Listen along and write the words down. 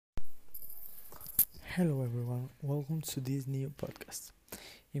Hello everyone, welcome to this new podcast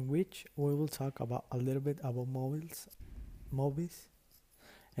in which we will talk about a little bit about movies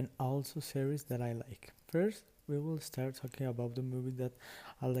and also series that I like. First, we will start talking about the movie that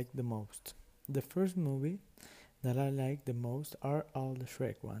I like the most. The first movie that I like the most are all the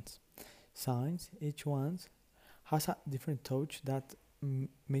Shrek ones. Since each one has a different touch that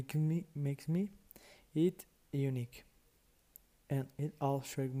makes me it unique, and in all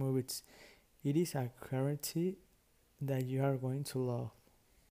Shrek movies it is a character that you are going to love.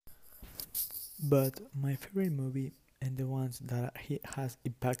 But my favorite movie and the ones that he has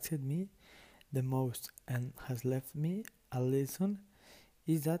impacted me the most and has left me a lesson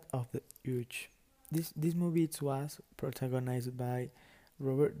is that of the Urge. This movie it was protagonized by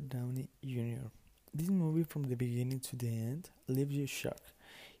Robert Downey Jr. This movie from the beginning to the end leaves you shocked.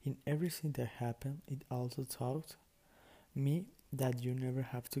 In everything that happened, it also taught me that you never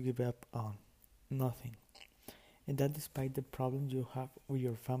have to give up on nothing. And that despite the problems you have with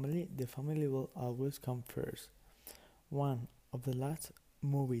your family, the family will always come first. One of the last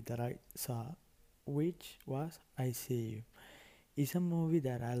movie that I saw, which was I See You, is a movie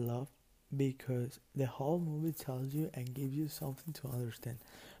that I love because the whole movie tells you and gives you something to understand.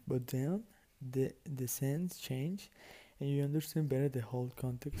 But then the sense change and you understand better the whole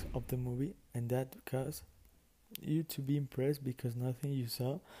context of the movie, and that cause you to be impressed because nothing you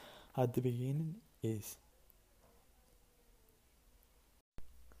saw at the beginning is.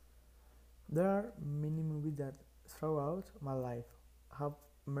 There are many movies that throughout my life have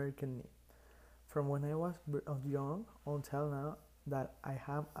marked me. From when I was young until now that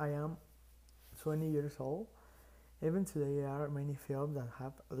I am 20 years old, even today there are many films that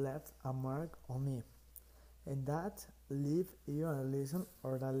have left a mark on me. And that leave you a lesson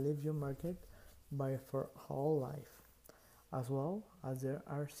or that leave you marked by for whole life. As well as there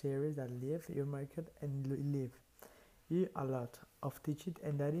are series that leave you marked and leave you a lot of teaching,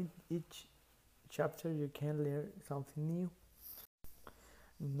 and that in each chapter you can learn something new.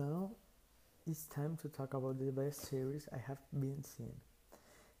 Now it's time to talk about the best series I have been seeing.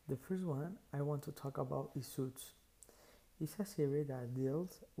 The first one I want to talk about is Suits. It's a series that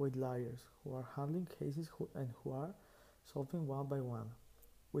deals with lawyers who are handling cases who are solving one by one,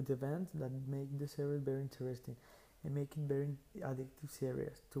 with events that make the series very interesting and make it very addictive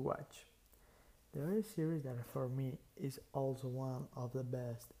series to watch. The other series that for me is also one of the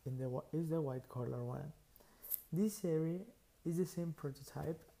best is the White Collar one. This series is the same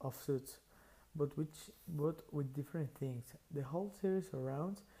prototype of Suits, but with different things. The whole series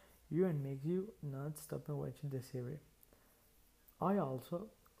surrounds you and makes you not stop watching the series. I also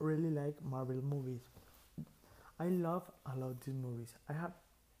really like Marvel movies. I love a lot these movies. I have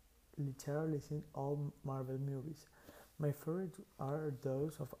literally seen all Marvel movies. My favorites are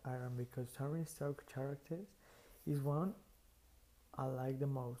those of Iron because Tony Stark characters is one I like the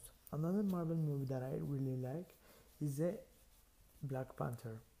most. Another Marvel movie that I really like is the Black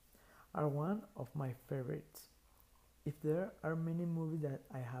Panther, are one of my favorites. If there are many movies that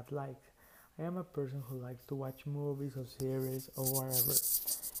I have liked, I am a person who likes to watch movies or series or whatever,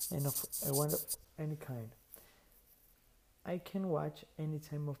 and of one of any kind. I can watch any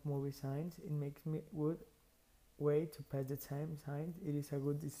type of movie signs. It makes me good way to pass the time. Signs it is a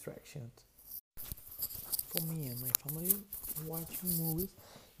good distraction. For me and my family, watching movies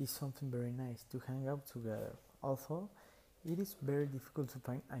is something very nice to hang out together. Although it is very difficult to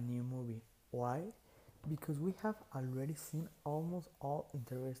find a new movie. Why? Because we have already seen almost all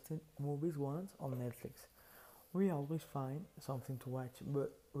interesting movies once on Netflix. We always find something to watch,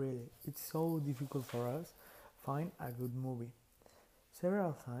 but really, it's so difficult for us find a good movie.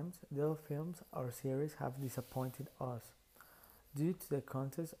 Several times, the other films or series have disappointed us due to the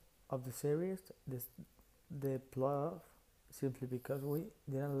content of the series, the plot, simply because we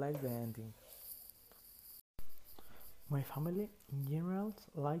didn't like the ending. My family, in general,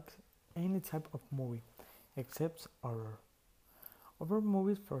 likes any type of movie except horror. Horror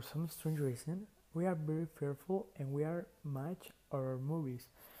movies, for some strange reason, we are very fearful and we are much horror movies.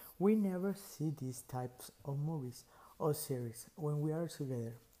 We never see these types of movies or series when we are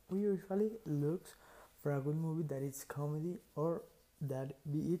together. We usually look for a good movie that is comedy or that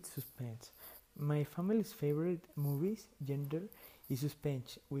be it suspense. My family's favorite movies genre is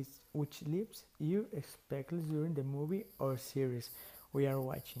suspense, which leaves you expectless during the movie or series we are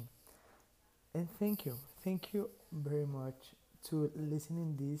watching. And thank you very much to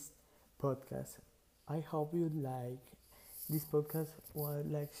listening this podcast. I hope you like this podcast, what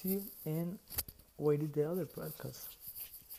likes you, and wait the other podcast.